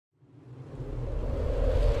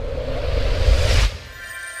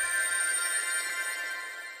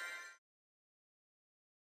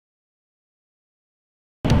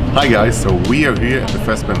Hi guys, so we are here at the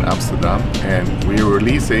Festival in Amsterdam and we are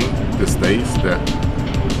releasing these days the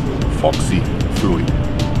FoxyFluid.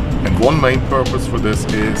 And one main purpose for this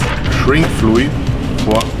is shrink fluid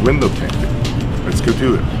for window tinting. Let's go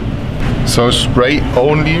do it. So spray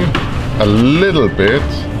only a little bit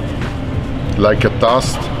like a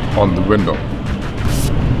dust on the window.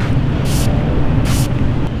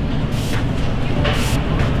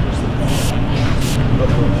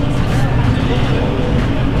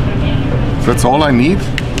 That's all I need.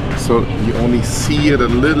 So you only see it a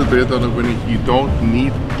little bit on the window. You don't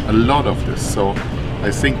need a lot of this. So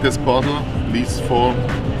I think this bottle at least for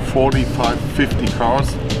 45-50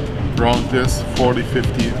 cars around this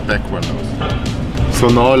 40-50 back windows. So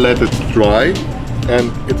now let it dry,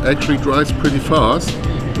 and it actually dries pretty fast.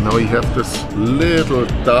 Now you have this little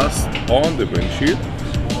dust on the windshield,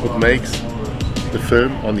 what makes the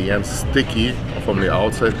film on the end sticky from the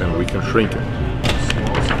outside, and we can shrink it.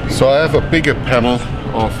 So I have a bigger panel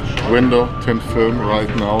of window tint film right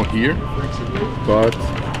now here, but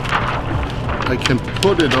I can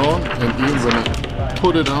put it on, and even when I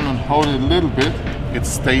put it on and hold it a little bit, it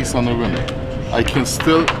stays on the window. I can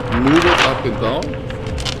still move it up and down,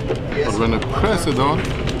 but when I press it on,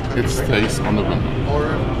 it stays on the window.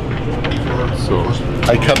 So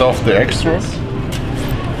I cut off the extra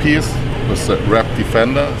piece with the wrap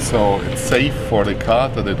defender, so it's safe for the car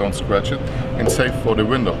that they don't scratch it, and safe for the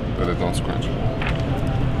window that they don't scratch it.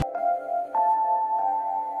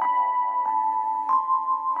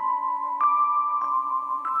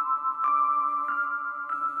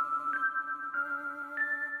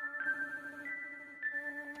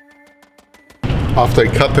 After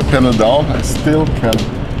I cut the panel down, I still can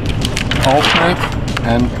open it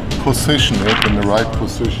and position it in the right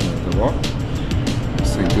position at the rock. I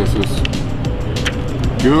think this is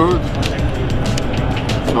good.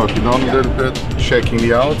 Talk it on a little bit, checking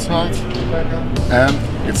the outside,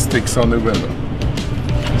 and it sticks on the window.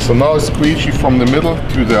 So now it's squeegee from the middle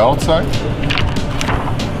to the outside.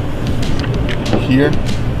 Here,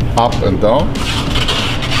 up and down,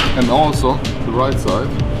 and also the right side.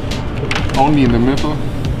 Only in the middle,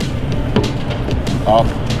 up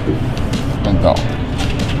and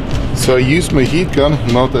down. So I use my heat gun,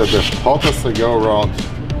 not at the hottest, I go around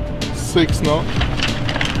 6 now,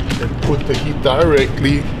 and put the heat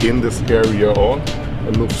directly in this area on,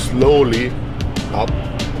 and move slowly up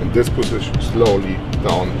in this position, slowly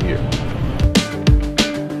down here.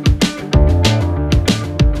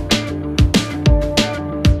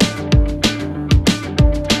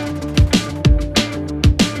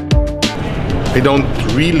 I don't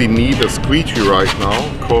really need a squeegee right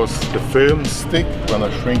now, because the film sticks when I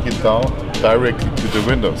shrink it down directly to the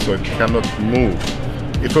window, so it cannot move.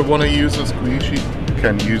 If I want to use a squeegee, I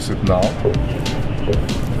can use it now.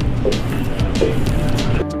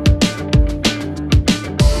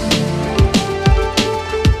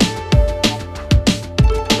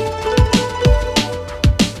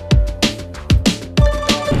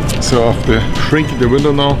 So after shrinking the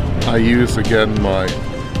window now, I use again my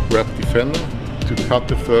wrap defender to cut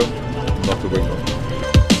the film, not the window.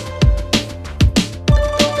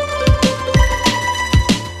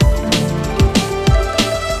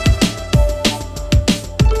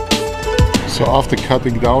 So after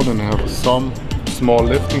cutting down and have some small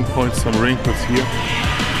lifting points, some wrinkles here,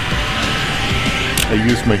 I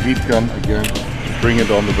use my heat gun again to bring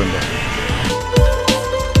it on the window.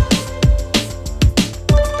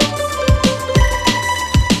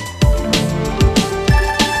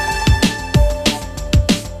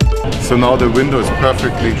 So now the window is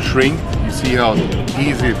perfectly shrinked. You see how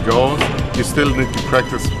easy it goes. You still need to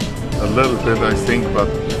practice a little bit, I think, but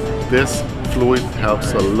this fluid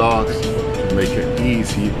helps a lot to make an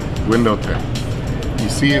easy window tint. You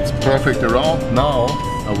see it's perfect around. Now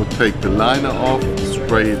I would take the liner off,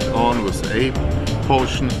 spray it on with a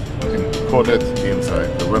potion, and put it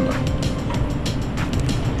inside the window.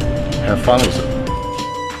 Have fun with it.